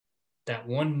that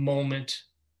one moment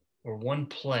or one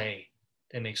play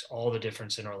that makes all the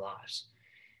difference in our lives.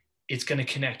 It's going to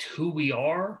connect who we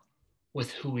are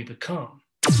with who we become.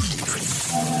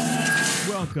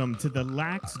 Welcome to the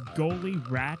Lax Goalie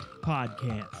Rat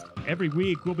Podcast. Every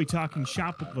week, we'll be talking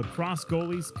shop with lacrosse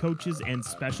goalies, coaches, and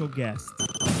special guests.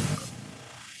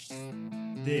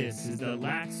 This is the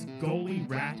Lax Goalie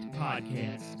Rat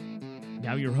Podcast.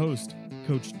 Now your host,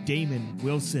 Coach Damon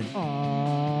Wilson.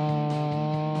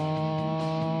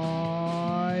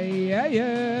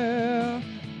 Yeah.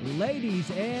 Ladies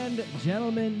and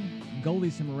gentlemen,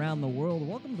 goalies from around the world,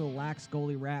 welcome to the Lax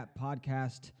Goalie Rat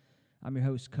Podcast. I'm your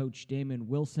host, Coach Damon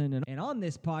Wilson, and on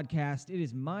this podcast, it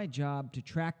is my job to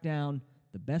track down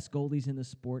the best goalies in the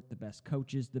sport, the best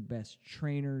coaches, the best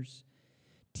trainers,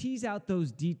 tease out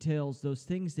those details, those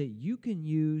things that you can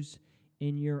use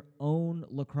in your own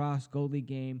lacrosse goalie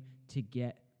game to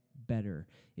get better.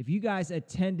 If you guys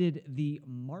attended the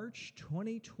March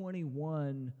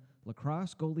 2021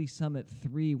 Lacrosse Goalie Summit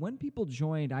 3, when people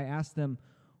joined, I asked them,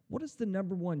 what is the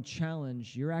number one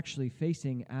challenge you're actually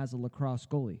facing as a lacrosse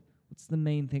goalie? What's the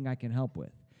main thing I can help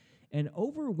with? And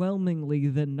overwhelmingly,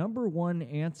 the number one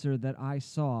answer that I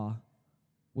saw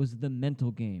was the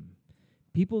mental game.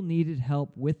 People needed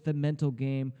help with the mental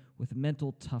game, with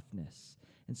mental toughness.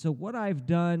 And so what I've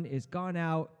done is gone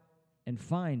out and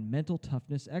find mental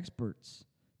toughness experts,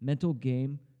 mental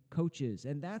game coaches.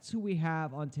 And that's who we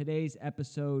have on today's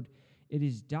episode. It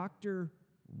is Dr.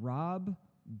 Rob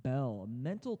Bell, a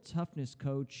mental toughness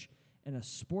coach and a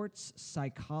sports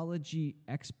psychology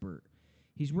expert.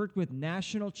 He's worked with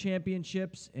national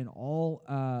championships in all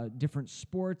different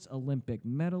sports, Olympic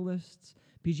medalists,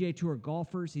 PGA Tour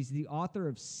golfers. He's the author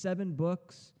of 7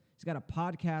 books. He's got a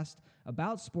podcast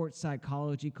about sports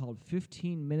psychology called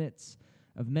 15 Minutes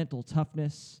of Mental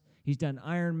Toughness. He's done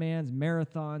Ironmans,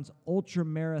 marathons, ultra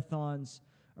marathons,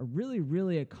 a really,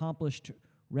 really accomplished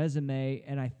resume.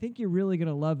 And I think you're really going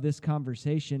to love this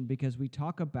conversation because we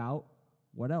talk about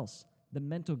what else? The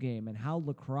mental game and how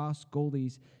lacrosse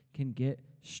goalies can get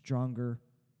stronger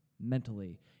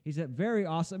mentally. He's a very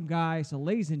awesome guy. So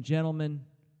ladies and gentlemen,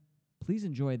 please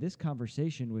enjoy this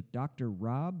conversation with Dr.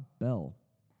 Rob Bell.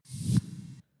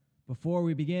 Before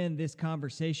we begin this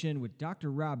conversation with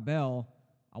Dr. Rob Bell,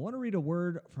 I want to read a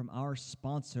word from our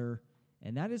sponsor,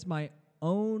 and that is my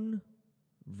own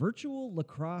virtual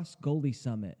lacrosse goalie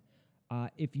summit.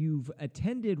 If you've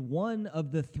attended one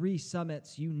of the 3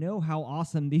 summits, you know how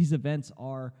awesome these events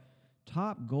are.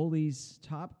 Top goalies,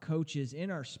 top coaches in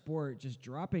our sport, just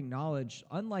dropping knowledge,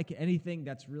 unlike anything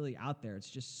that's really out there. It's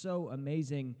just so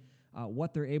amazing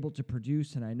what they're able to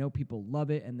produce, and I know people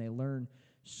love it and they learn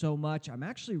so much. I'm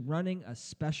actually running a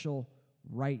special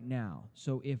right now.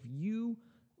 So if you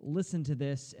listen to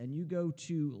this and you go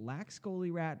to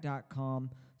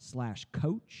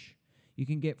laxgoalierat.com/coach, you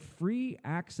can get free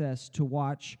access to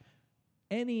watch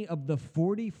any of the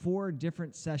 44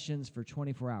 different sessions for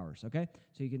 24 hours, okay?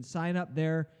 So you can sign up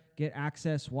there, get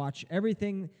access, watch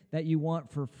everything that you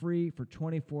want for free for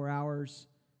 24 hours,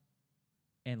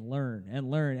 and learn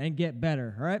and get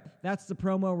better, all right? That's the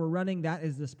promo we're running. That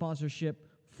is the sponsorship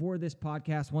for this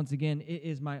podcast. Once again, it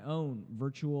is my own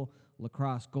virtual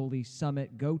lacrosse goalie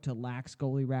summit. Go to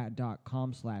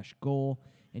laxgoalierat.com/goal,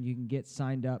 and you can get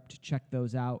signed up to check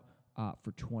those out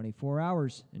for 24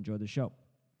 hours. Enjoy the show.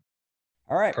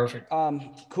 All right. Perfect.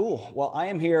 Cool. Well, I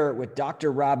am here with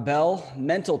Dr. Rob Bell,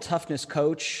 mental toughness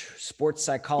coach, sports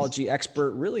psychology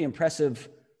expert. Really impressive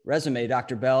resume,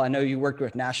 Dr. Bell. I know you worked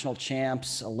with national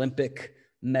champs, Olympic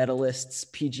medalists,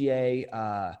 PGA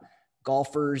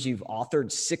golfers. You've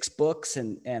authored 6 books,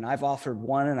 and I've authored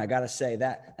 1, and I got to say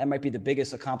that might be the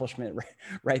biggest accomplishment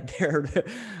right there.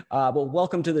 Well,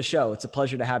 welcome to the show. It's a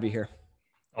pleasure to have you here.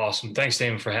 Awesome. Thanks,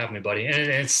 Damon, for having me, buddy. And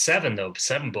it's 7 books,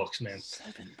 man.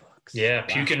 7 books. Yeah. Wow.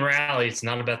 Puke and Rally. It's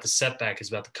not about the setback. It's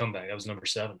about the comeback. That was number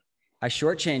 7. I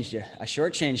shortchanged you.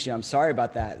 I'm sorry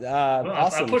about that. Well,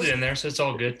 Awesome. I put it in there, so it's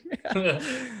all good.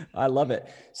 I love it.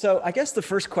 So I guess the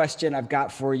first question I've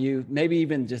got for you, maybe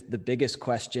even just the biggest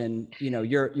question,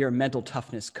 you're a mental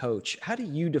toughness coach. How do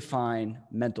you define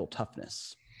mental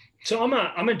toughness? So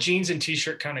I'm a jeans and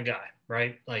t-shirt kind of guy,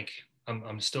 right? Like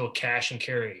I'm still a cash and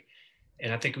carry.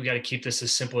 And I think we got to keep this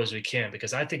as simple as we can,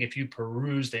 because I think if you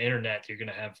peruse the internet, you're going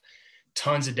to have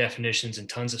tons of definitions and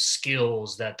tons of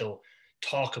skills that they'll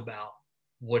talk about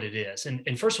what it is.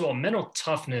 And first of all, mental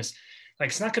toughness, like,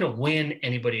 it's not going to win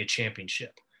anybody a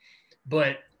championship,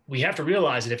 but we have to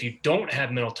realize that if you don't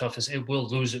have mental toughness, it will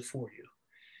lose it for you.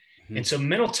 Mm-hmm. And so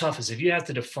mental toughness, if you have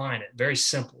to define it, very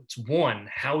simple. It's 1,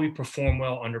 how we perform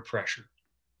well under pressure.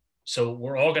 So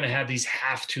we're all going to have these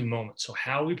have to moments. So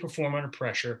how we perform under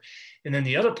pressure. And then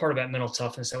the other part about mental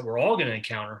toughness that we're all going to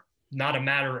encounter, not a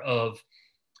matter of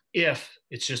if,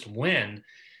 it's just when,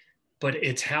 but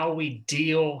it's how we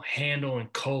deal, handle,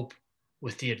 and cope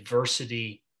with the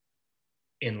adversity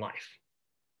in life.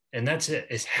 And that's it.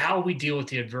 It's how we deal with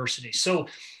the adversity. So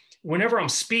whenever I'm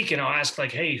speaking, I'll ask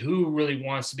like, hey, who really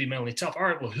wants to be mentally tough? All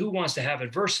right, well, who wants to have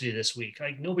adversity this week?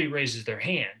 Like nobody raises their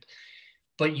hand.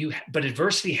 But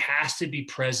adversity has to be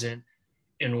present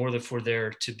in order for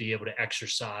there to be able to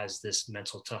exercise this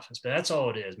mental toughness. But that's all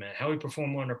it is, man. How we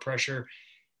perform under pressure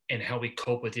and how we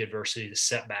cope with the adversity, the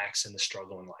setbacks, and the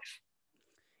struggle in life.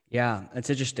 Yeah,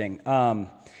 that's interesting.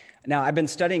 Now I've been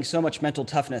studying so much mental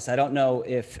toughness. I don't know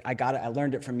if I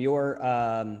learned it from your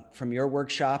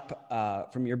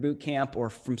workshop, from your boot camp, or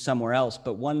from somewhere else.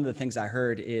 But one of the things I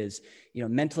heard is,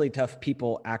 mentally tough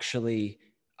people actually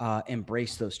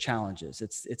embrace those challenges.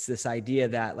 It's this idea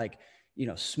that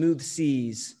smooth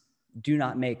seas do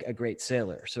not make a great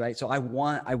sailor. So, right. So I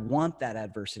want that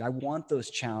adversity. I want those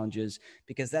challenges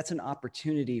because that's an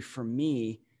opportunity for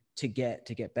me to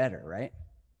get better. Right.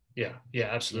 Yeah,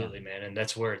 absolutely, yeah. Man. And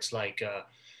that's where it's like,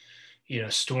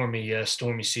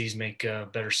 stormy seas make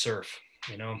better surf,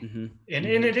 Mm-hmm. And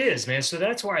it is, man. So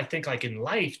that's why I think like in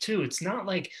life too, it's not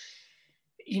like,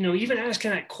 even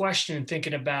asking that question and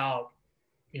thinking about,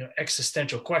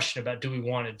 existential question about, do we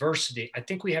want adversity? I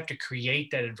think we have to create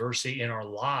that adversity in our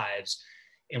lives,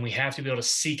 and we have to be able to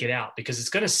seek it out because it's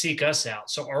going to seek us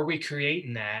out. So are we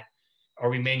creating that? Are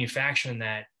we manufacturing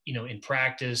that, in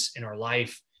practice in our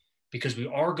life? Because we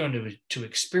are going to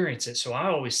experience it. So I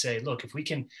always say, look, if we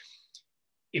can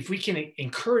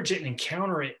encourage it and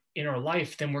encounter it in our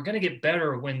life, then we're going to get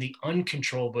better when the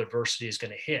uncontrollable adversity is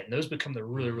going to hit. And those become the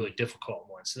really, really difficult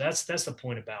ones. So that's the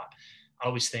point about, I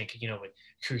always think, with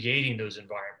creating those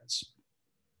environments.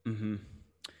 Mm-hmm.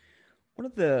 One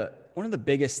of the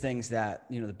biggest things that,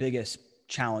 the biggest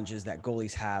challenges that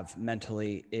goalies have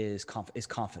mentally is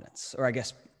confidence, or I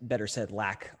guess better said,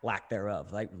 lack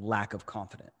thereof, like lack of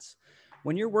confidence.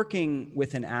 When you're working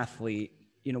with an athlete,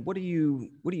 what do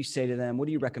you say to them? What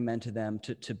do you recommend to them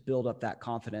to build up that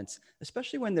confidence,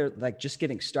 especially when they're like just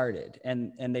getting started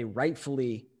and they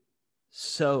rightfully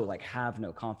so like have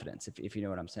no confidence, if you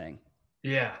know what I'm saying?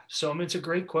 Yeah. So, it's a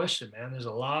great question, man. There's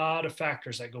a lot of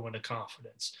factors that go into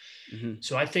confidence. Mm-hmm.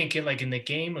 So I think in the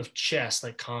game of chess,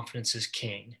 like confidence is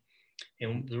king.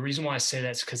 And the reason why I say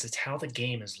that is because it's how the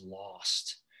game is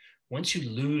lost. Once you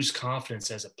lose confidence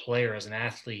as a player, as an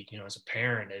athlete, as a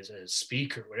parent, as a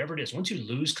speaker, whatever it is, once you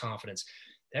lose confidence,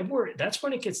 that's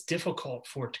when it gets difficult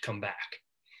for it to come back.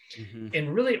 Mm-hmm.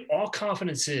 And really all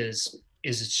confidence is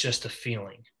it's just a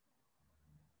feeling.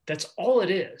 That's all it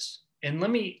is. And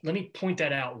let me point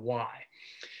that out why.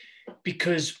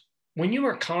 Because when you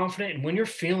are confident and when you're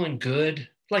feeling good,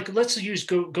 like let's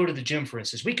go to the gym, for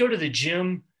instance. We go to the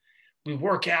gym, we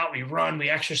work out, we run, we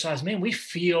exercise, man, we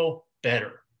feel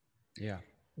better. Yeah.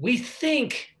 We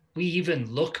think we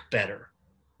even look better.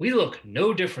 We look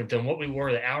no different than what we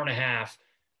were the hour and a half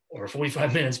or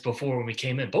 45 minutes before when we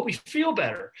came in, but we feel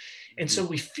better. And so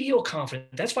we feel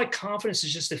confident. That's why confidence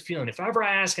is just a feeling. If I ever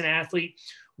ask an athlete,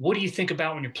 what do you think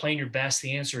about when you're playing your best?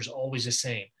 The answer is always the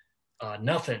same.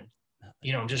 Nothing.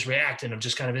 I'm just reacting. I'm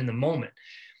just kind of in the moment.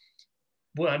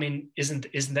 Well,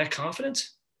 isn't that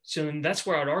confidence? So that's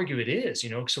where I'd argue it is,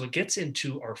 so it gets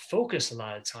into our focus a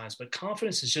lot of times, but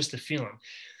confidence is just a feeling.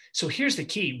 So here's the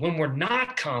key. When we're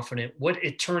not confident, what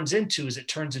it turns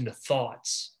into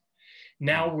thoughts.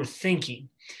 Now we're thinking.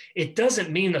 It doesn't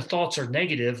mean the thoughts are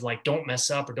negative, like don't mess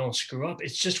up or don't screw up.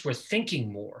 It's just we're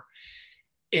thinking more.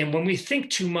 And when we think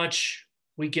too much,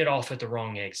 we get off at the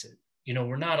wrong exit.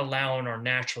 We're not allowing our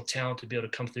natural talent to be able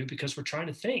to come through because we're trying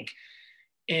to think.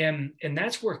 And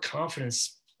that's where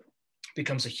confidence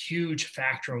becomes a huge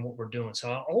factor in what we're doing.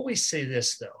 So I always say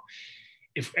this, though.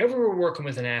 If ever we're working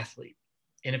with an athlete,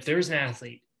 and if there's an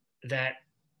athlete that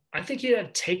I think you have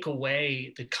to take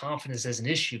away the confidence as an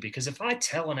issue, because if I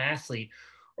tell an athlete,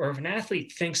 or if an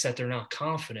athlete thinks that they're not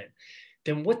confident,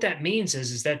 then what that means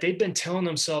is that they've been telling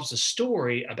themselves a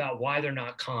story about why they're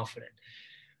not confident.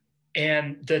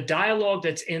 And the dialogue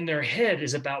that's in their head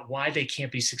is about why they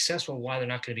can't be successful, why they're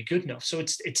not going to be good enough. So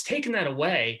it's taking that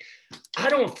away. I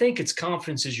don't think it's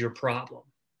confidence is your problem.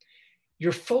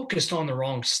 You're focused on the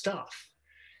wrong stuff.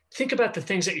 Think about the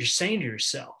things that you're saying to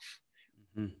yourself.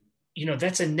 Mm-hmm.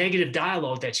 That's a negative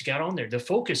dialogue that you got on there. The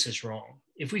focus is wrong.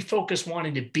 If we focus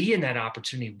wanting to be in that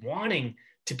opportunity, wanting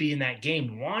to be in that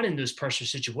game, wanting those pressure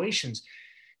situations,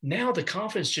 Now the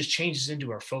confidence just changes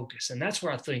into our focus. And that's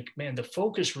where I think, man, the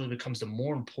focus really becomes the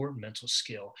more important mental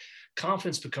skill.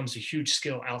 Confidence becomes a huge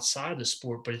skill outside of the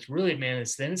sport, but it's really, man,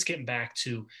 it's getting back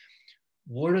to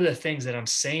what are the things that I'm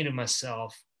saying to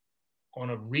myself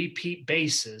on a repeat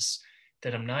basis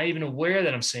that I'm not even aware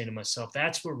that I'm saying to myself.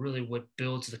 That's what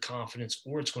builds the confidence,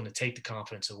 or it's going to take the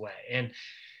confidence away. And,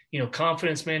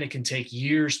 confidence, man, it can take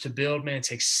years to build, man. It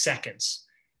takes seconds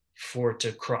for it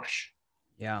to crush.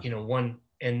 Yeah.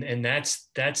 And that's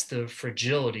the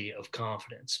fragility of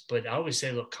confidence. But I always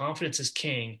say, look, confidence is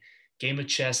king. Game of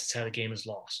chess, it's how the game is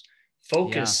lost.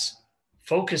 Focus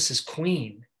is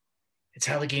queen. It's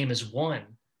how the game is won.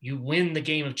 You win the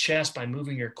game of chess by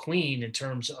moving your queen in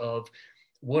terms of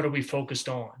what are we focused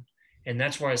on. And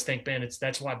that's where I think, man,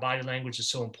 that's why body language is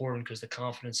so important, because the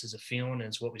confidence is a feeling and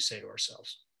it's what we say to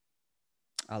ourselves.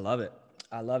 I love it.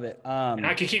 And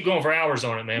I could keep going for hours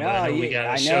on it, man, but I know we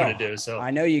got a show to do. So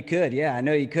I know you could. Yeah, I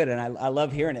know you could. And I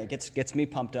love hearing it. It gets me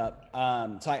pumped up.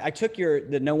 So I took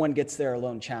the No One Gets There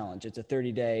Alone challenge. It's a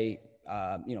 30-day,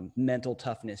 mental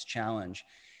toughness challenge.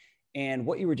 And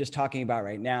what you were just talking about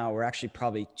right now were actually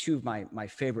probably two of my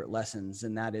favorite lessons.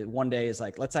 And that is, one day is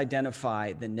like, let's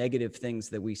identify the negative things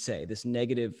that we say, this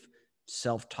negative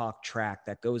self-talk track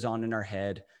that goes on in our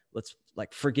head. Let's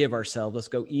forgive ourselves. Let's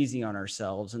go easy on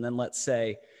ourselves. And then let's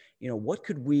say, what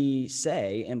could we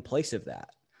say in place of that?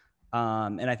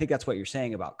 And I think that's what you're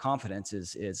saying about confidence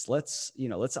is let's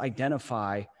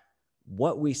identify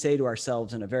what we say to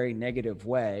ourselves in a very negative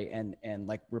way and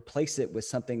replace it with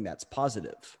something that's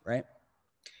positive, right?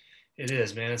 It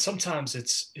is, man. And sometimes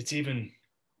it's even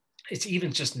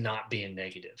just not being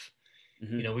negative.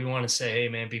 Mm-hmm. We want to say, hey,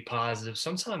 man, be positive.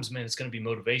 Sometimes, man, it's going to be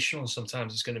motivational.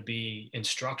 Sometimes it's going to be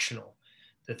instructional,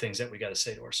 the things that we got to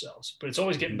say to ourselves. But it's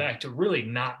always getting back to really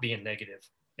not being negative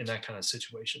in that kind of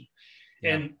situation.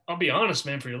 Yeah. And I'll be honest,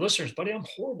 man, for your listeners, buddy, I'm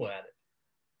horrible at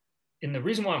it. And the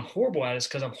reason why I'm horrible at it is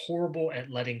because I'm horrible at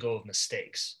letting go of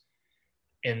mistakes.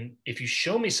 And if you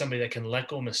show me somebody that can let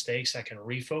go of mistakes, that can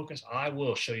refocus, I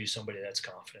will show you somebody that's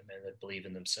confident, man, that believe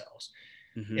in themselves.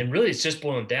 Mm-hmm. And really, it's just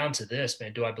boiling down to this,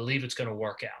 man. Do I believe it's going to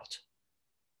work out?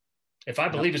 If I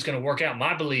believe it's going to work out,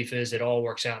 my belief is it all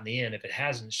works out in the end. If it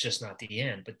hasn't, it's just not the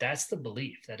end. But that's the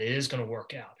belief, that it is going to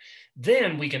work out.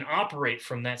 Then we can operate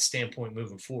from that standpoint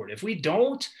moving forward. If we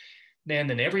don't, man,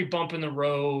 then every bump in the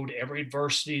road, every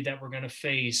adversity that we're going to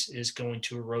face is going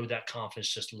to erode that confidence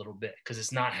just a little bit, because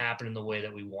it's not happening the way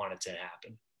that we want it to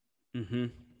happen. Mm-hmm.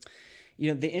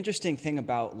 The interesting thing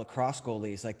about lacrosse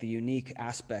goalies, like the unique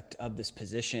aspect of this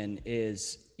position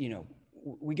is,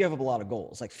 we give up a lot of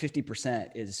goals. Like 50%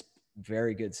 is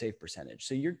very good save percentage.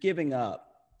 So you're giving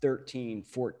up 13,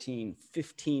 14,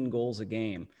 15 goals a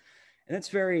game. And that's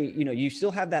very, you still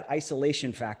have that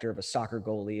isolation factor of a soccer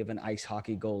goalie, of an ice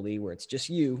hockey goalie, where it's just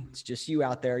you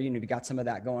out there. You got some of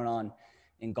that going on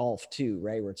in golf too,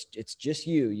 right? Where it's just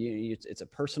you, it's a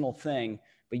personal thing,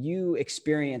 but you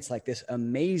experience like this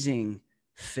amazing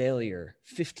failure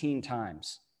 15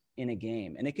 times in a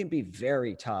game. And it can be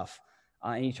very tough.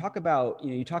 And you talk about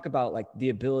like the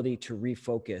ability to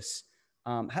refocus.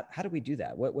 How do we do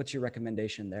that? What's your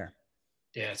recommendation there?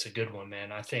 Yeah, it's a good one,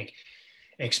 man. I think,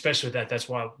 especially with that's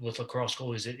why with lacrosse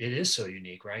goalies, it is so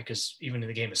unique, right? Because even in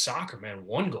the game of soccer, man,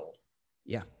 one goal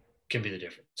can be the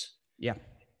difference. Yeah.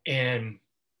 And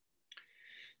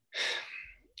how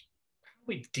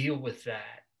we deal with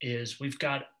that is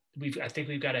I think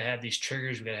we've got to have these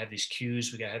triggers. We've got to have these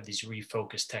cues. We've got to have these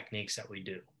refocus techniques that we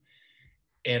do.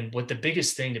 And what the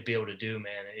biggest thing to be able to do,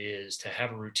 man, is to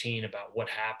have a routine about what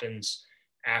happens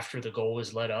after the goal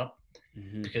is let up.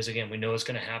 Mm-hmm. Because again, we know it's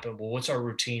going to happen. Well, what's our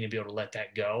routine to be able to let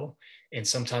that go? And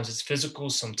sometimes it's physical.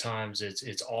 Sometimes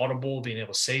it's audible, being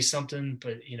able to say something,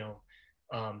 but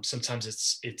sometimes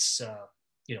it's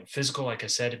physical. Like I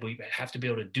said, we have to be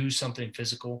able to do something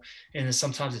physical. And then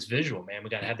sometimes it's visual, man. We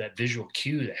got to have that visual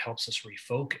cue that helps us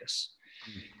refocus.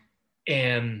 Mm-hmm.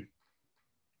 And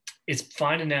it's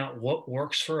finding out what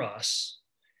works for us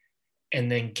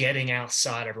and then getting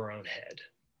outside of our own head.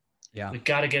 Yeah. We've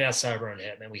got to get outside of our own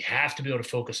head, man. We have to be able to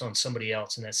focus on somebody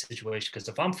else in that situation. Because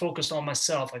if I'm focused on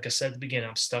myself, like I said at the beginning,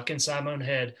 I'm stuck inside my own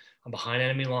head. I'm behind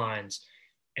enemy lines.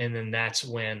 And then that's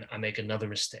when I make another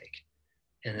mistake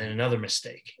and then another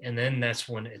mistake. And then that's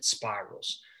when it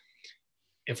spirals.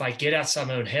 If I get outside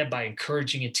my own head by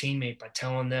encouraging a teammate, by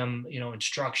telling them,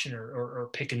 instruction or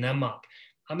picking them up,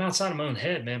 I'm outside of my own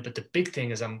head, man. But the big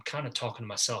thing is I'm kind of talking to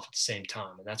myself at the same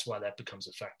time. And that's why that becomes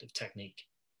effective technique.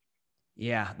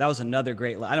 Yeah, that was another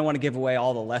great. I don't want to give away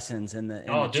all the lessons in the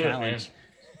challenge.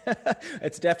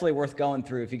 It's definitely worth going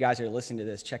through. If you guys are listening to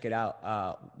this, check it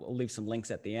out. We'll leave some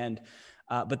links at the end.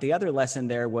 But the other lesson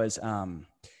there was,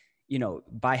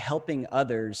 by helping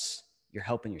others, you're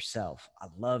helping yourself. I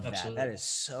love that. Absolutely. That is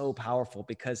so powerful,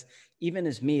 because even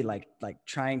as me, like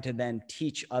trying to then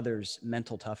teach others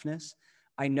mental toughness,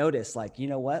 I notice, like, you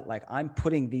know what, like I'm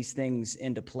putting these things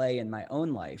into play in my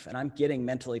own life, and I'm getting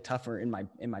mentally tougher in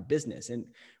my business and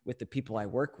with the people I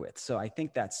work with. So I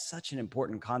think that's such an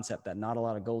important concept that not a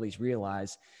lot of goalies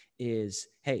realize is,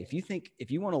 hey,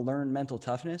 if you want to learn mental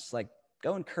toughness, like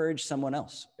go encourage someone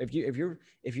else. If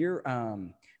you're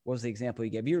what was the example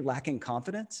you gave? If you're lacking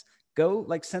confidence, go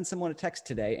like send someone a text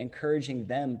today, encouraging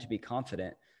them to be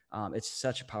confident. It's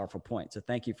such a powerful point. So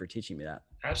thank you for teaching me that.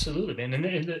 Absolutely, man.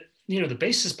 And the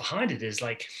basis behind it is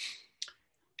like,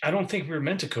 I don't think we were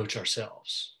meant to coach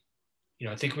ourselves.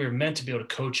 I think we were meant to be able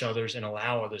to coach others and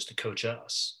allow others to coach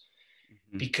us.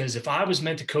 Mm-hmm. Because if I was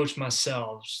meant to coach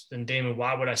myself, then Damon,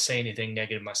 why would I say anything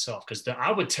negative myself? Because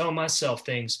I would tell myself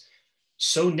things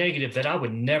so negative that I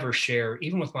would never share,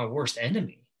 even with my worst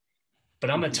enemy.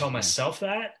 But I'm going to tell myself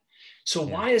that. So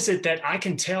why is it that I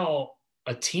can tell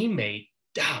a teammate,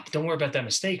 don't worry about that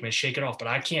mistake, man, shake it off. But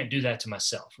I can't do that to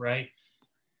myself, right?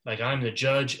 Like I'm the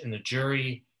judge and the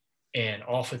jury and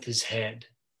off with his head.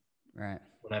 Right.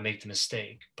 When I make the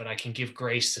mistake, but I can give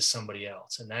grace to somebody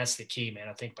else. And that's the key, man.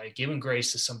 I think by giving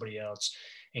grace to somebody else,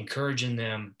 encouraging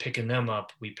them, picking them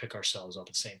up, we pick ourselves up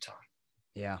at the same time.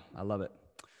 Yeah, I love it.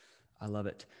 I love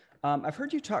it. I've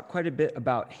heard you talk quite a bit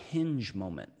about hinge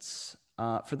moments.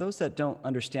 For those that don't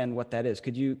understand what that is,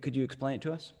 could you explain it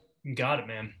to us? You got it,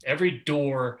 man. Every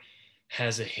door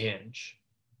has a hinge.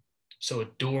 So a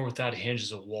door without a hinge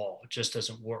is a wall. It just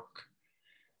doesn't work.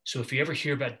 So if you ever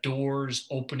hear about doors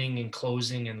opening and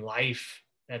closing in life,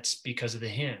 that's because of the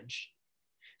hinge.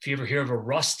 If you ever hear of a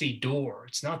rusty door,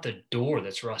 it's not the door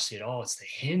that's rusty at all. It's the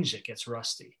hinge that gets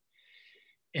rusty.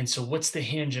 And so what's the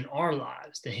hinge in our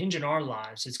lives? The hinge in our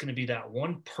lives, it's going to be that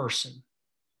one person,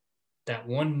 that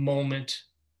one moment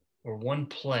or one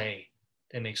play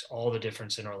that makes all the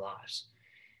difference in our lives.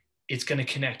 It's going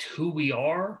to connect who we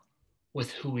are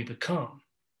with who we become.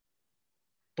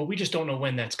 But we just don't know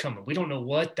when that's coming. We don't know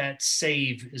what that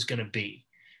save is going to be.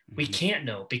 We can't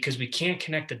know because we can't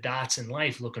connect the dots in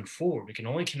life looking forward. We can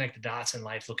only connect the dots in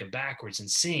life looking backwards and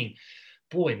seeing,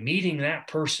 boy, meeting that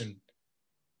person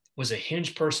was a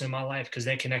hinge person in my life because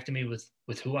they connected me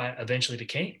with who I eventually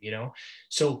became,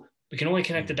 So we can only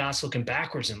connect the dots looking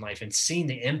backwards in life and seeing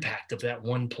the impact of that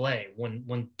one play,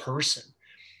 one person.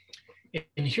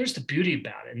 And here's the beauty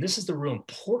about it, and this is the real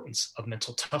importance of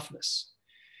mental toughness,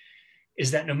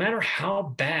 is that no matter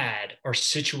how bad our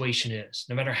situation is,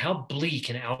 no matter how bleak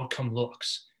an outcome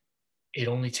looks, it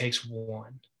only takes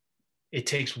one. It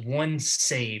takes one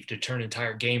save to turn an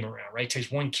entire game around, right? It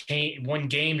takes one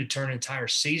game to turn an entire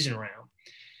season around.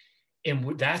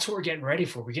 And that's what we're getting ready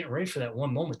for. We're getting ready for that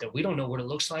one moment that we don't know what it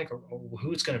looks like or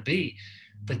who it's going to be.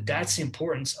 But that's the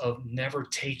importance of never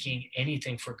taking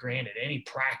anything for granted, any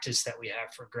practice that we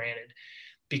have for granted,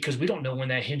 because we don't know when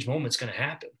that hinge moment's going to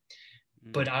happen.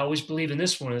 But I always believe in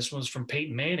this one. This one's from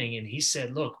Peyton Manning. And he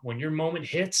said, look, when your moment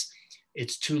hits,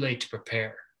 it's too late to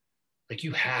prepare. Like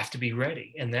you have to be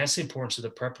ready. And that's the importance of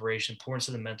the preparation, importance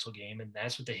of the mental game. And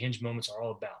that's what the hinge moments are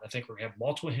all about. I think we're going to have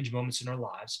multiple hinge moments in our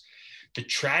lives. The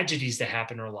tragedies that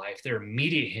happen in our life, they're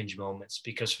immediate hinge moments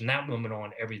because from that moment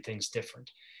on, everything's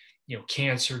different.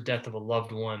 Cancer, death of a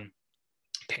loved one,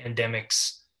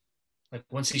 pandemics. Like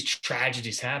once these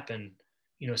tragedies happen,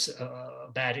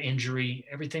 a bad injury,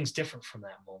 everything's different from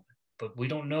that moment. But we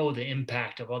don't know the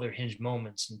impact of other hinge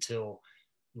moments until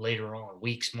later on,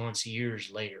 weeks, months, years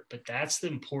later. But that's the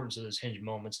importance of those hinge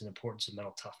moments and the importance of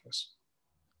mental toughness.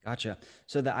 Gotcha.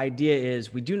 So the idea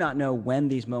is we do not know when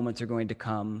these moments are going to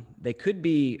come. They could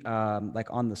be like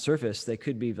on the surface, they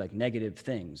could be like negative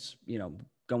things,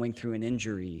 going through an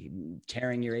injury,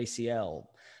 tearing your ACL.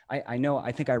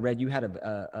 I think I read you had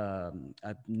a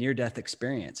near-death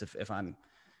experience, if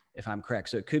I'm correct.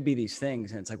 So it could be these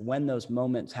things. And it's like when those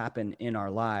moments happen in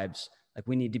our lives, like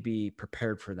we need to be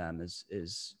prepared for them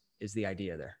is the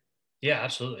idea there. Yeah,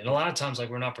 absolutely. And a lot of times, like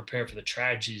we're not prepared for the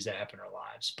tragedies that happen in our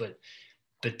lives, but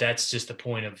that's just the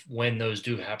point of when those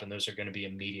do happen, those are going to be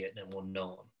immediate and we'll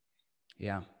know them.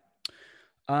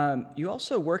 Yeah. You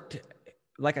also worked,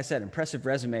 like I said, impressive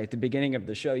resume at the beginning of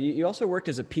the show. You also worked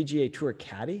as a PGA Tour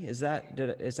caddy. Is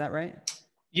that right?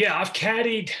 Yeah, I've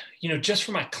caddied, just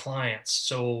for my clients.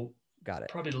 So got it.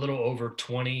 Probably a little over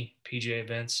 20 PGA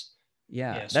events.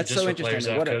 Yeah, so that's so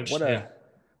interesting.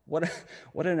 What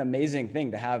an amazing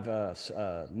thing to have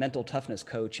a mental toughness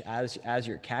coach as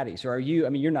your caddy. So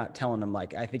you're not telling them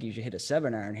like, I think you should hit a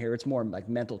 7-iron here. It's more like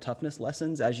mental toughness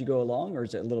lessons as you go along, or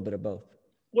is it a little bit of both?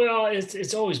 Well,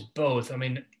 it's always both. I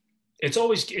mean, it's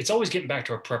always getting back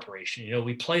to our preparation.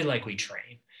 We play like we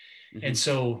train. Mm-hmm. And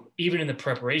so even in the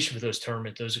preparation for those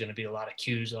tournaments, those are going to be a lot of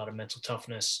cues, a lot of mental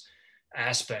toughness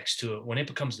aspects to it. When it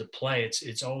becomes the play,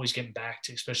 it's always getting back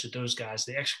to, especially those guys,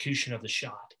 the execution of the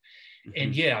shot. Mm-hmm.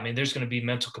 And yeah, I mean, there's going to be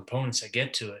mental components that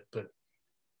get to it, but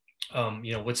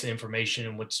what's the information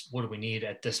and what do we need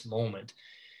at this moment?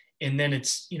 And then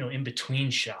it's, in between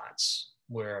shots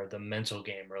where the mental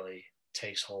game really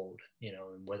takes hold, and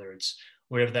whether it's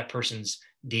whatever that person's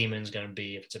demon is going to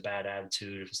be, if it's a bad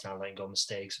attitude, if it's not letting go of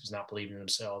mistakes, if it's not believing in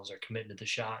themselves or committing to the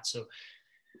shot. So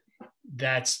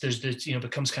there's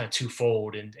becomes kind of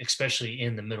twofold, and especially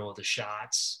in the middle of the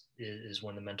shots is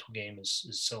when the mental game is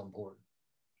so important.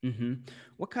 Mm-hmm.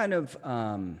 What kind of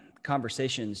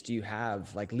conversations do you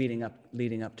have like leading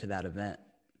up to that event?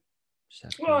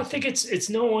 Well, I think it's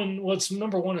knowing what's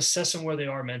number one, assessing where they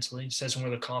are mentally, assessing where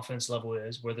their confidence level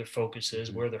is, where their focus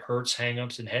is, where the hurts,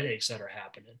 hangups, and headaches that are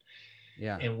happening.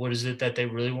 Yeah. And what is it that they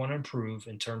really want to improve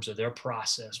in terms of their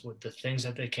process, with the things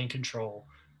that they can control.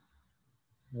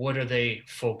 What are they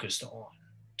focused on?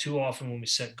 Too often when we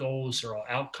set goals, they're all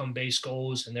outcome-based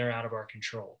goals and they're out of our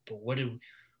control. But what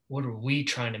are we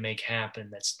trying to make happen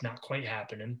that's not quite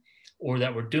happening, or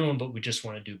that we're doing, but we just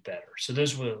want to do better? So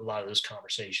those were a lot of those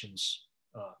conversations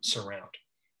surround.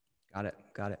 Got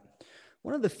it.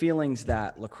 One of the feelings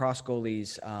that lacrosse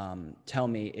goalies tell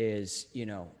me is,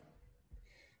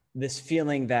 this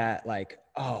feeling that like,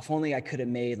 oh, if only I could have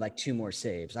made like 2 more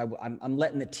saves. I'm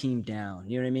letting the team down.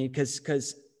 You know what I mean?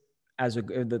 Because as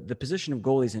the position of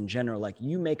goalies in general, like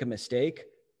you make a mistake,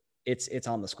 it's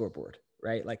on the scoreboard,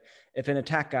 right? Like if an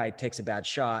attack guy takes a bad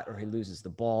shot or he loses the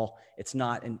ball, it's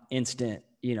not an instant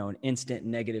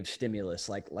negative stimulus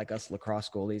like us lacrosse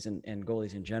goalies and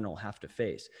goalies in general have to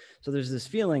face. So there's this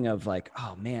feeling of like,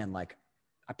 oh man, like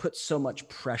I put so much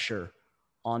pressure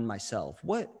on myself.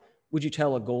 What would you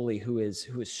tell a goalie who is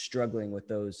struggling with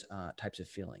those types of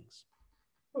feelings?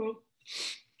 Well,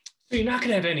 you're not going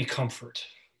to have any comfort.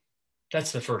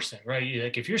 That's the first thing, right?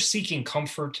 Like if you're seeking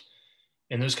comfort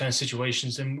in those kind of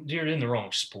situations, then you're in the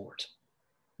wrong sport,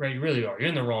 right? You really are. You're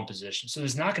in the wrong position. So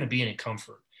there's not going to be any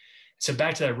comfort. So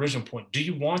back to that original point, do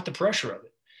you want the pressure of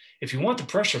it? If you want the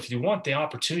pressure, if you want the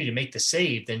opportunity to make the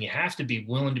save, then you have to be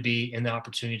willing to be in the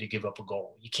opportunity to give up a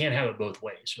goal. You can't have it both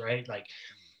ways, right? Like,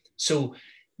 so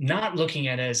not looking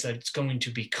at it as that it's going to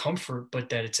be comfort, but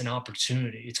that it's an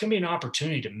opportunity. It's going to be an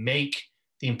opportunity to make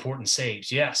the important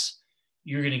saves. Yes,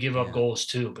 you're going to give up goals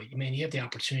too, but man, you have the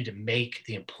opportunity to make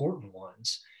the important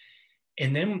ones.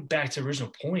 And then back to the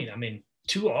original point, I mean,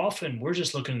 too often we're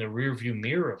just looking in the rear view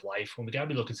mirror of life when we got to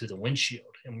be looking through the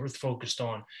windshield, and we're focused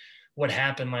on what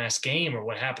happened last game or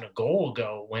what happened a goal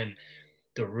ago, when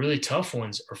the really tough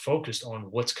ones are focused on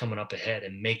what's coming up ahead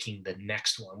and making the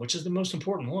next one, which is the most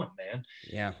important one, man.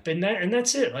 Yeah. And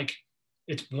that's it. Like,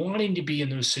 it's wanting to be in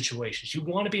those situations. You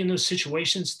want to be in those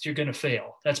situations, you're going to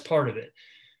fail. That's part of it.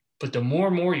 But the more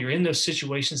and more you're in those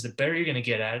situations, the better you're going to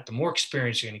get at it, the more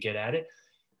experience you're going to get at it.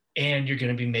 And you're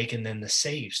going to be making then the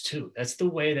saves too. That's the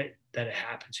way that it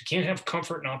happens. You can't have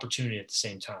comfort and opportunity at the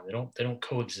same time. They don't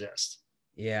coexist.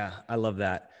 Yeah, I love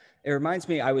that. It reminds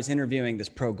me, I was interviewing this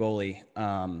pro goalie.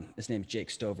 His name's Jake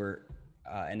Stover,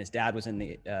 and his dad was an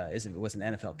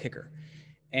NFL kicker.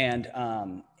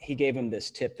 And he gave him this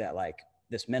tip that like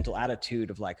this mental attitude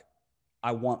of like,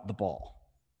 I want the ball.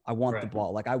 I want the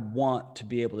ball. Like I want to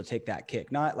be able to take that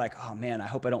kick. Not like, oh man, I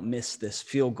hope I don't miss this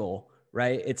field goal.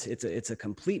 Right. It's a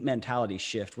complete mentality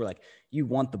shift where like you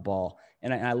want the ball.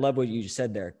 And I love what you just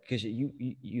said there, because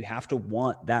you have to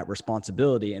want that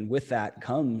responsibility. And with that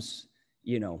comes,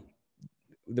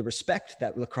 the respect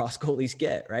that lacrosse goalies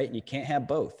get, right? And you can't have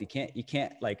both. You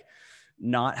can't like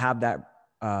not have that,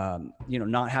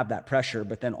 not have that pressure,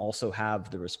 but then also have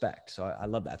the respect. So I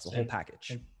love that. It's a whole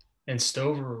package. And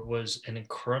Stover was an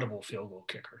incredible field goal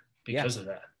kicker because of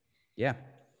that. Yeah.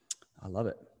 I love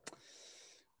it.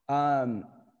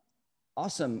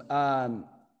 Awesome.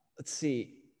 Let's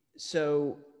see.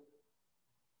 So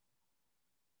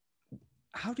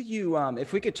how do you,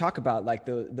 if we could talk about like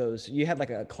those, you had like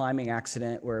a climbing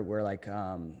accident where like,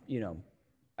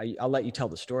 I'll let you tell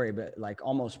the story, but like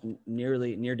almost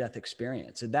near death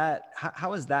experience. So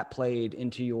how has that played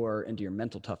into your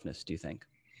mental toughness, do you think?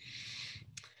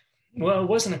 Well, it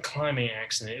wasn't a climbing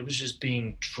accident. It was just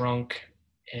being drunk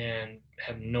and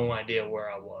have no idea where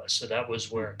I was. So that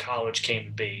was where college came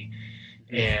to be.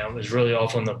 And I was really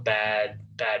off on the bad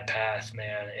path,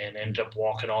 man, and ended up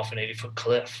walking off an 80-foot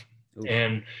cliff. Oof.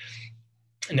 And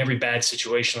in every bad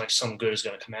situation, like some good is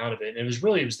going to come out of it. And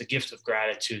it was the gift of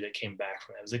gratitude that came back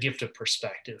from it. It was the gift of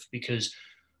perspective, because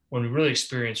when we really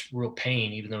experienced real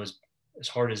pain, even though as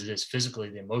hard as it is physically,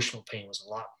 the emotional pain was a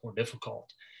lot more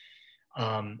difficult.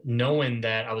 knowing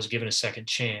that I was given a second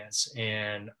chance.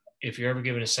 And if you're ever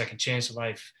given a second chance in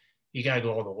life, you got to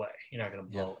go all the way. You're not going to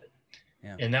blow it.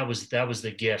 Yeah. And that was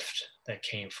the gift that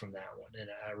came from that one. And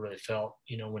I really felt,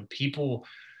 when people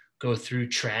go through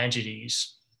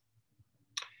tragedies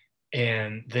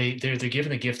and they're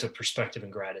given the gift of perspective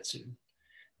and gratitude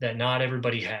that not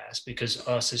everybody has, because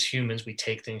us as humans, we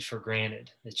take things for granted.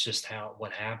 It's just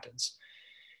what happens.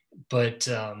 But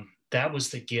that was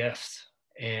the gift,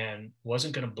 and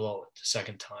wasn't going to blow it the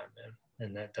second time, man.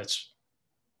 And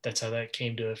that's how that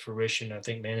came to fruition. I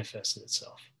think manifested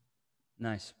itself.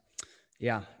 Nice.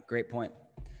 Yeah. Great point.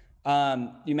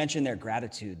 You mentioned their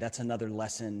gratitude. That's another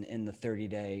lesson in the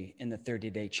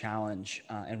 30-day challenge,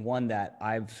 and one that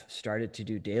I've started to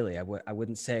do daily. I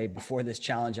wouldn't say before this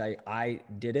challenge I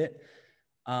did it,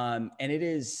 and it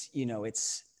is,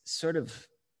 it's sort of,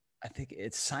 I think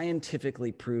it's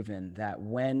scientifically proven that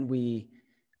when we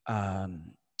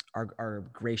are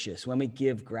gracious, when we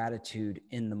give gratitude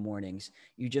in the mornings,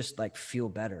 you just like feel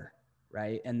better.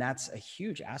 Right. And that's a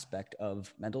huge aspect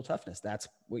of mental toughness. That's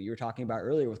what you were talking about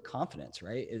earlier with confidence,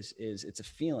 right? Is it's a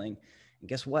feeling. And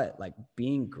guess what? Like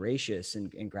being gracious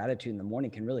and gratitude in the morning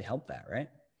can really help that, right?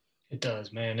 It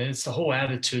does, man. And it's the whole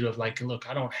attitude of like, look,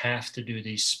 I don't have to do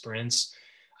these sprints.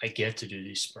 I get to do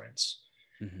these sprints.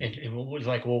 Mm-hmm. And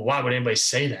like, well, why would anybody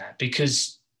say that?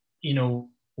 Because,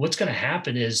 what's going to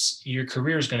happen is your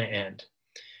career is going to end.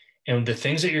 And the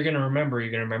things that you're going to remember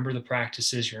the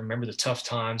practices, you're going to remember the tough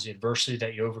times, the adversity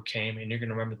that you overcame, and you're going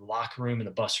to remember the locker room and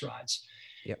the bus rides.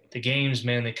 Yep. The games,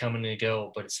 man, they come and they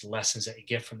go, but it's the lessons that you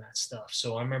get from that stuff.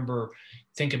 So I remember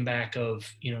thinking back of,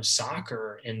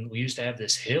 soccer, and we used to have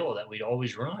this hill that we'd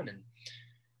always run. And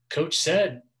coach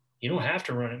said, you don't have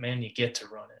to run it, man, you get to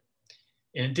run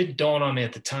it. And it didn't dawn on me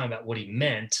at the time about what he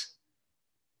meant.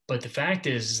 But the fact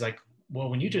is like, well,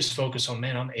 when you just focus on,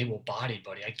 man, I'm able-bodied,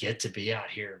 buddy, I get to be out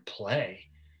here and play,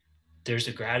 there's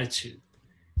the gratitude.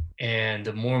 And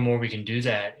the more and more we can do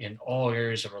that in all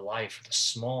areas of our life, the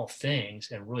small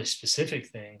things and really specific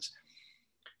things,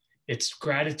 it's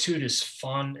gratitude is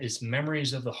fun, it's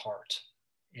memories of the heart.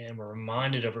 And we're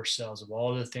reminded of ourselves of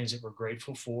all the things that we're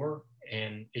grateful for,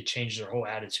 and it changes our whole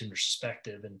attitude and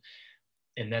perspective.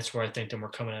 And that's where I think then we're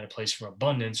coming at a place from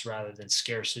abundance rather than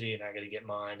scarcity, and I got to get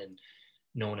mine and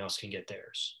no one else can get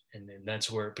theirs. And then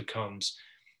that's where it becomes,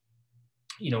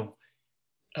 it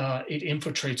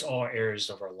infiltrates all areas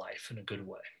of our life in a good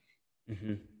way.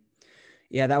 Mm-hmm.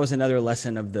 Yeah. That was another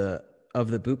lesson of the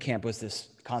boot camp, was this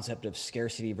concept of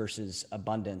scarcity versus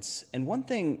abundance. And one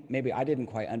thing maybe I didn't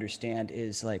quite understand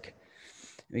is like,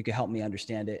 you could help me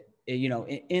understand it.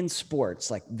 In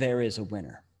sports, like there is a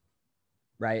winner,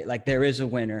 right? Like there is a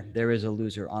winner, there is a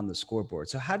loser on the scoreboard.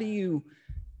 So how do you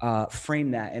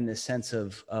frame that in the sense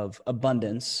of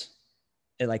abundance,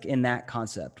 like in that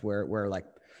concept where like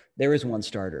there is one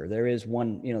starter, there is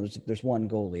one, there's one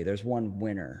goalie, there's one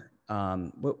winner.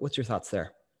 What's your thoughts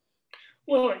there?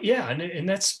 Well, yeah. And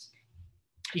that's,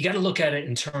 you got to look at it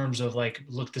in terms of like,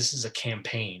 look, this is a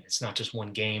campaign. It's not just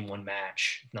one game, one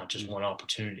match, not just one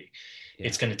opportunity. Yeah.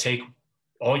 It's going to take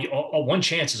one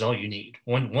chance is all you need.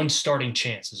 One starting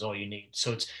chance is all you need.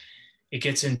 So it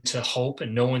gets into hope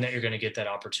and knowing that you're going to get that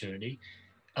opportunity.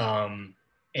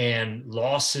 And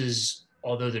losses,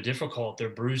 although they're difficult, they're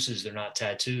bruises, they're not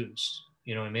tattoos.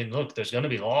 You know what I mean? Look, there's going to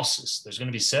be losses. There's going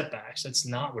to be setbacks. That's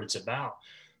not what it's about.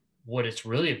 What it's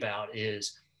really about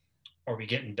is, are we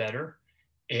getting better?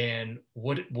 And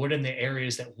what in the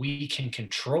areas that we can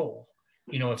control?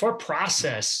 If our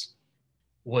process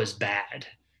was bad,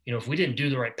 if we didn't do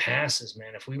the right passes,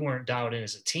 man, if we weren't dialed in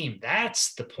as a team,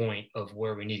 that's the point of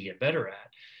where we need to get better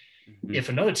at. Mm-hmm. If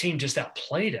another team just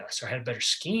outplayed us or had better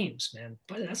schemes, man,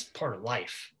 but that's part of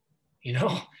life.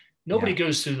 Nobody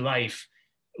goes through life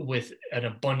with an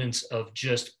abundance of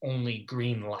just only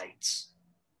green lights.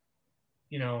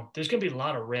 There's going to be a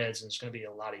lot of reds and there's going to be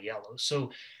a lot of yellows.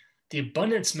 So the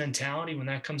abundance mentality, when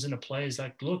that comes into play, is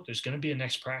like, look, there's going to be a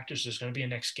next practice. There's going to be a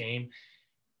next game.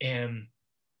 And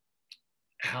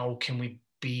how can we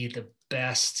be the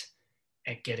best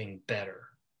at getting better?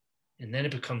 And then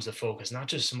it becomes the focus, not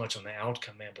just so much on the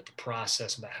outcome, man, but the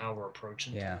process about how we're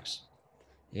approaching things.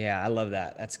 Yeah, I love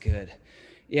that. That's good.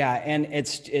 Yeah, and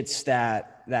it's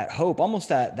that hope, almost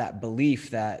that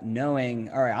belief, that knowing,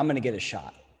 all right, I'm going to get a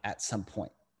shot at some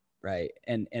point, right?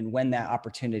 And when that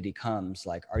opportunity comes,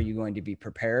 like, are you going to be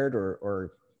prepared,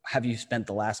 or have you spent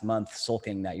the last month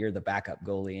sulking that you're the backup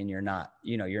goalie and you're not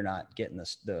getting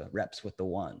the reps with the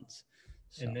ones?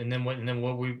 So. And then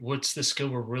what's the skill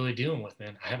we're really dealing with,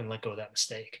 man? I haven't let go of that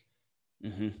mistake.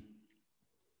 Mm-hmm.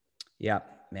 Yeah.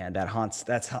 man, that haunts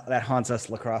us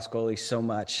lacrosse goalies so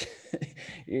much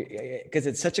because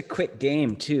it's such a quick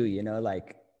game too, you know,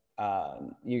 like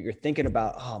you're thinking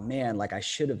about, oh man, like I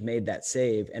should have made that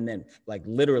save. And then like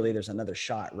literally there's another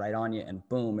shot right on you and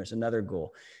boom, there's another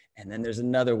goal. And then there's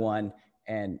another one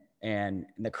and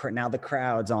now the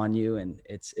crowd's on you and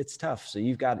it's tough. So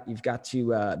you've got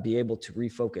to be able to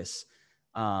refocus.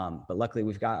 But luckily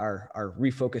we've got our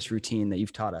refocus routine that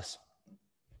you've taught us.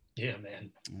 Yeah,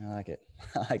 man. I like it.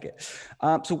 I like it.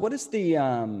 So what is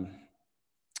the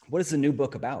new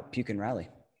book about, Puke and Rally?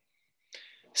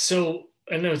 So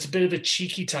I know it's a bit of a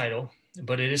cheeky title,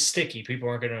 but it is sticky. People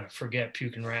aren't going to forget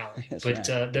Puke and Rally. But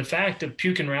right. The fact of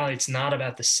Puke and Rally, it's not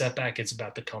about the setback. It's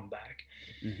about the comeback.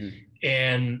 Mm-hmm.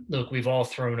 And look, we've all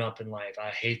thrown up in life. I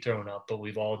hate throwing up, but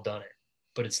we've all done it.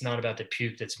 But it's not about the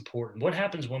puke that's important. What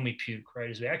happens when we puke, right,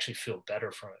 is we actually feel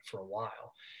better from it for a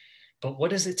while. But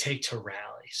what does it take to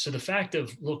rally? So the fact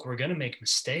of, look, we're going to make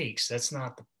mistakes. That's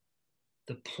not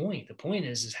the point. The point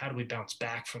is how do we bounce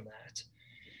back from that?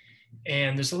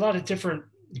 And there's a lot of different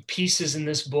pieces in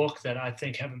this book that I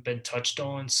think haven't been touched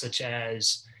on, such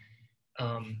as,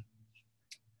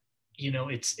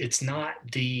 it's not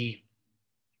the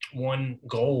one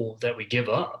goal that we give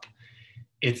up.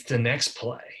 It's the next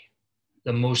play,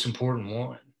 the most important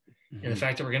one. Mm-hmm. And the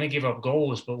fact that we're going to give up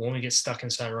goals, but when we get stuck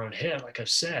inside our own head, like I've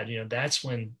said, that's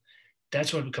when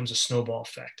it becomes a snowball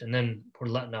effect. And then we're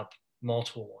letting up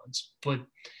multiple ones. But,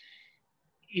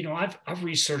 I've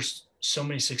researched so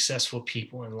many successful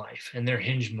people in life and their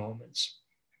hinge moments.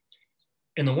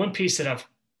 And the one piece that I've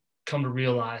come to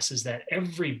realize is that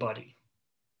everybody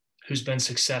who's been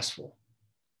successful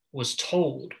was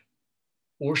told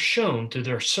or shown through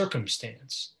their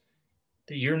circumstance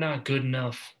that you're not good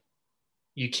enough,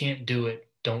 you can't do it,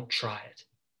 don't try it.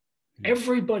 Mm-hmm.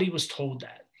 Everybody was told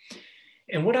that.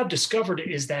 And what I've discovered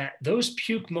is that those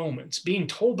puke moments, being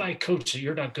told by a coach that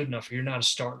you're not good enough or you're not a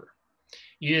starter,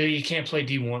 you can't play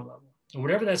D1 level, or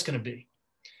whatever that's going to be,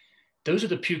 those are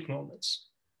the puke moments.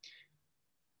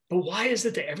 But why is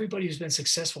it that everybody who's been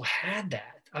successful had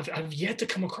that? I've yet to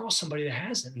come across somebody that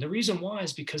hasn't. And the reason why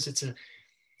is because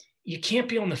you can't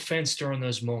be on the fence during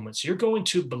those moments. You're going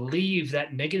to believe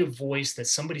that negative voice that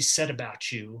somebody said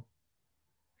about you,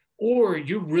 or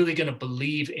you're really going to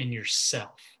believe in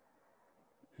yourself.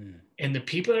 And the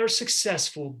people that are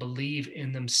successful believe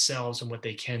in themselves and what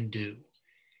they can do.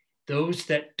 Those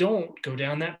that don't go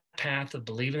down that path of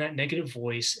believing that negative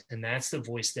voice, and that's the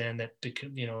voice then that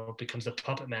becomes the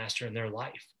puppet master in their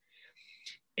life.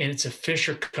 And it's a fish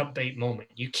or cut bait moment.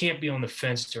 You can't be on the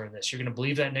fence during this. You're going to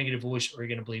believe that negative voice, or you're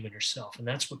going to believe in yourself. And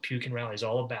that's what Puke and Rally is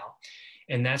all about.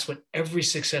 And that's what every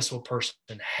successful person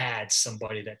had,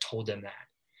 somebody that told them that.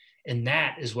 And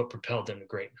that is what propelled them to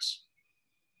greatness.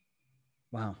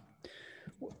 Wow.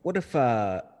 What if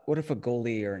a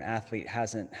goalie or an athlete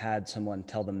hasn't had someone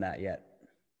tell them that yet?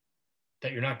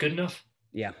 That you're not good enough?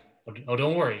 Yeah. Oh,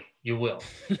 don't worry. You will.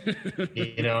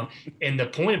 And the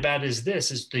point about it is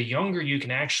the younger you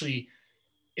can actually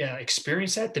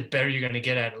experience that, the better you're going to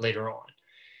get at it later on.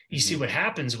 You see what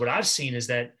happens, what I've seen is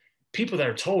that people that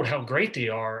are told how great they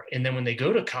are, and then when they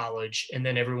go to college and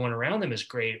then everyone around them is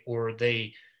great, or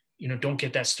they, don't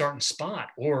get that starting spot,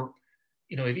 or,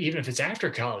 even if it's after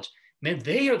college, man,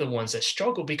 they are the ones that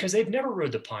struggle because they've never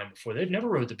rode the pine before. They've never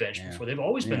rode the bench before. They've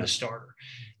always been the starter.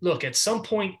 Look, at some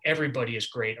point, everybody is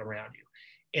great around you.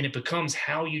 And it becomes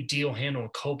how you handle,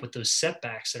 and cope with those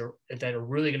setbacks that are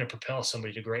really going to propel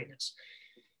somebody to greatness.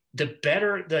 The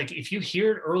better, like if you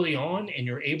hear it early on and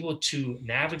you're able to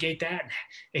navigate that.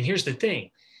 And here's the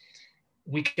thing,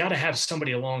 we got to have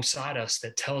somebody alongside us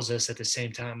that tells us at the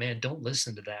same time, man, don't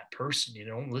listen to that person.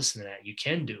 Don't listen to that. You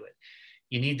can do it.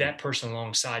 You need that person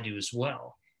alongside you as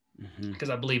well. Because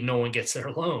I believe no one gets there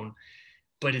alone.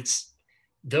 But it's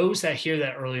those that hear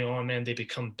that early on, man, they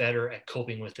become better at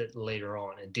coping with it later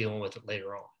on and dealing with it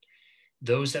later on.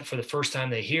 Those that for the first time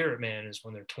they hear it, man, is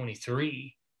when they're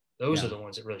 23. Those are the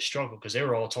ones that really struggle because they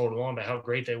were all told along about how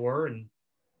great they were. And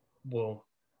well,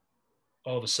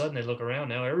 all of a sudden they look around,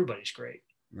 now everybody's great.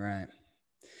 Right.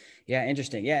 Yeah.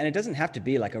 Interesting. Yeah. And it doesn't have to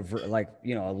be like a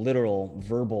literal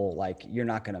verbal, like you're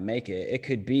not going to make it. It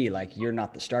could be like, you're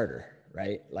not the starter.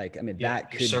 Right. Like, I mean,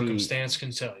 that could circumstance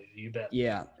can tell you, you bet.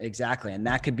 Yeah, exactly. And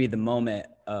that could be the moment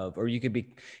or you could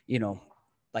be,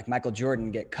 like Michael Jordan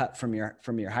get cut from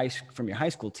your high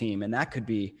school team. And that could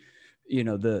be,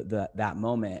 that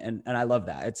moment. And I love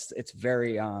that. It's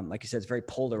very, like you said, it's very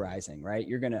polarizing, right?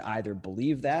 You're going to either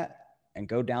believe that and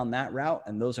go down that route.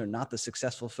 And those are not the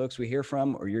successful folks we hear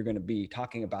from, or you're going to be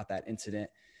talking about that incident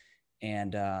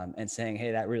and saying,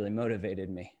 hey, that really motivated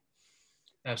me.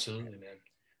 Absolutely, man.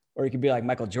 Or you could be like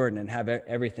Michael Jordan and have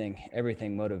everything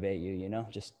motivate you, you know,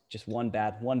 just one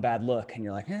bad look. And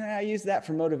you're like, I use that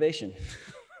for motivation.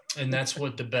 And that's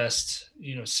what the best,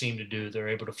 seem to do. They're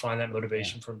able to find that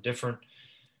motivation from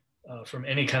from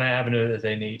any kind of avenue that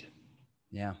they need.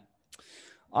 Yeah.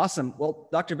 Awesome. Well,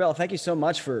 Dr. Bell, thank you so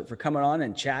much for coming on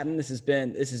and chatting. This has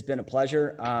been a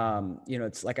pleasure.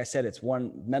 It's like I said,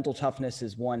 mental toughness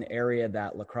is one area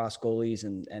that lacrosse goalies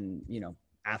and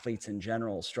athletes in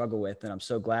general struggle with. And I'm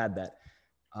so glad that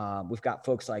we've got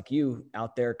folks like you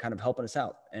out there kind of helping us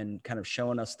out and kind of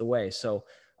showing us the way. So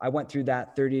I went through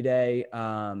that 30-day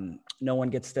no one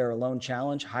gets there alone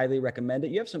challenge. Highly recommend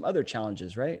it. You have some other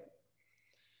challenges, right?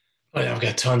 Oh, yeah, I've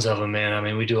got tons of them, man. I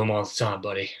mean, we do them all the time,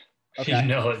 buddy. Okay. You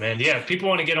know it, man. Yeah. If people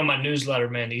want to get on my newsletter,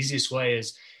 man, the easiest way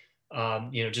is,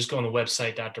 just go on the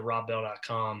website,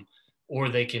 drrobbell.com, or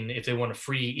they can, if they want a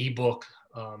free ebook,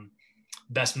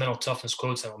 best mental toughness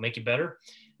quotes that will make you better,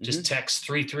 just text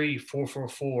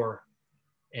 33444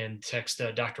 and text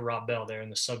Dr. Rob Bell there in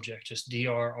the subject, just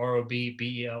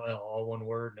DRROBBELL, all one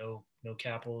word, no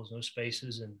capitals, no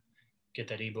spaces, and get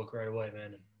that ebook right away, man.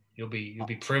 And you'll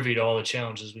be privy to all the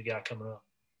challenges we got coming up.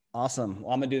 Awesome.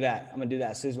 Well, I'm gonna do that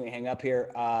as soon as we hang up here.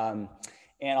 And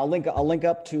I'll link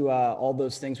up to all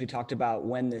those things we talked about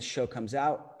when this show comes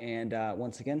out. And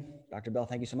once again, Dr. Bell,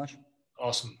 thank you so much.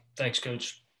 Awesome. Thanks,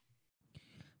 Coach.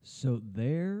 So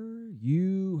there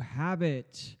you have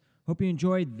it. Hope you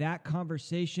enjoyed that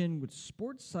conversation with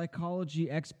sports psychology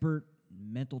expert,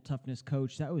 mental toughness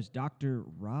coach. That was Dr.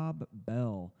 Rob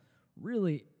Bell.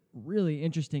 Really, really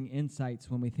interesting insights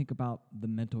when we think about the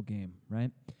mental game,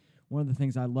 right? One of the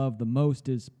things I love the most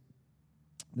is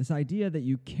this idea that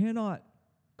you cannot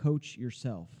coach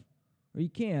yourself. Or you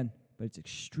can, but it's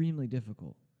extremely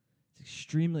difficult. It's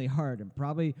extremely hard, and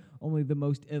probably only the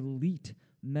most elite,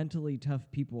 mentally tough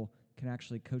people can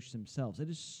actually coach themselves. It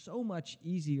is so much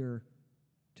easier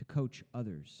to coach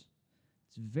others.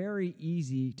 It's very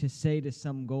easy to say to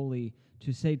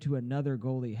to another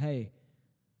goalie, hey,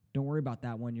 don't worry about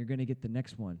that one. You're going to get the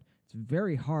next one. It's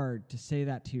very hard to say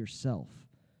that to yourself.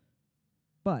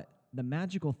 But the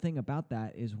magical thing about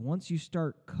that is once you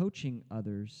start coaching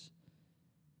others,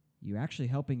 you're actually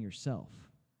helping yourself,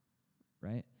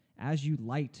 right? As you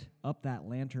light up that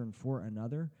lantern for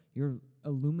another, you're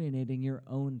illuminating your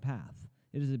own path.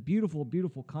 It is a beautiful,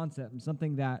 beautiful concept, and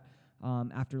something that,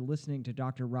 after listening to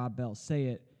Dr. Rob Bell say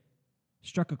it,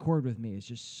 struck a chord with me. It's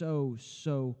just so,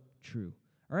 so true.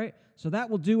 All right, so that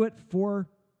will do it for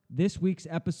this week's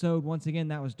episode. Once again,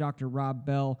 that was Dr. Rob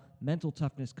Bell, mental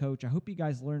toughness coach. I hope you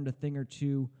guys learned a thing or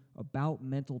two about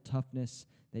mental toughness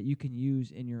that you can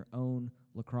use in your own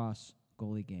lacrosse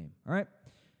goalie game. All right?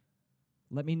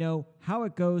 Let me know how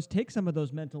it goes. Take some of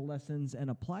those mental lessons and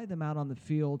apply them out on the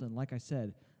field. And like I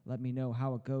said, let me know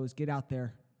how it goes. Get out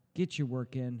there. Get your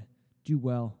work in. Do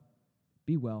well.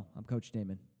 Be well. I'm Coach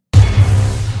Damon.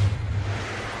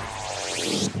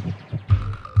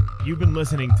 You've been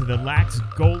listening to the Lax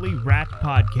Goalie Rat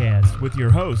Podcast with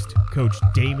your host, Coach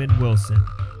Damon Wilson.